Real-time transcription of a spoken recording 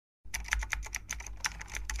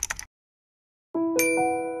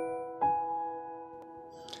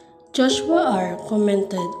Joshua R.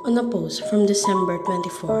 commented on a post from December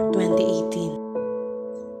 24,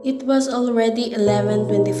 2018. It was already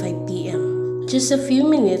 11:25 p.m., just a few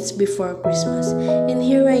minutes before Christmas, and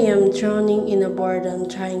here I am drowning in a boredom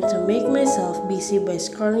trying to make myself busy by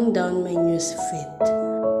scrolling down my news feed.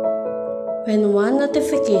 When one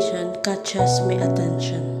notification catches my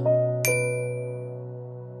attention.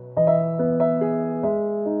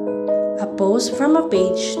 A post from a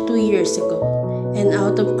page 2 years ago, and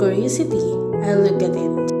out of curiosity, I look at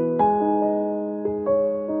it.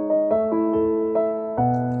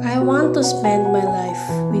 I want to spend my life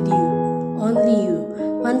with you, only you.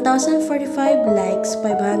 1,045 likes,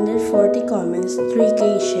 540 comments,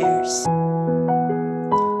 3K shares.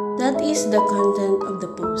 That is the content of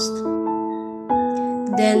the post.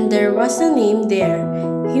 Then there was a name there.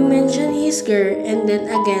 He mentioned his girl, and then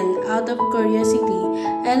again, out of curiosity,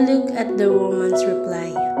 I look at the woman's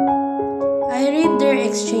reply. I read their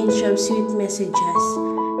exchange of sweet messages.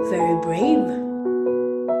 Very brave.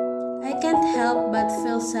 I can't help but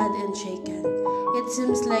feel sad and shaken. It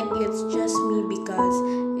seems like it's just me because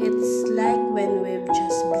it's like when we've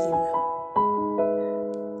just been.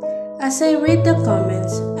 As I read the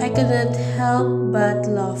comments, I couldn't help but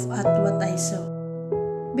laugh at what I saw.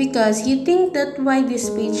 Because you think that why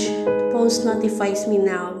this page post notifies me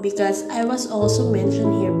now because I was also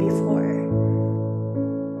mentioned here before.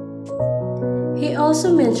 He also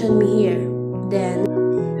mentioned me here. Then,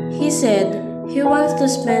 he said he wants to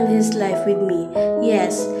spend his life with me.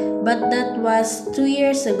 Yes, but that was 2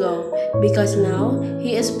 years ago because now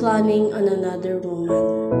he is planning on another woman.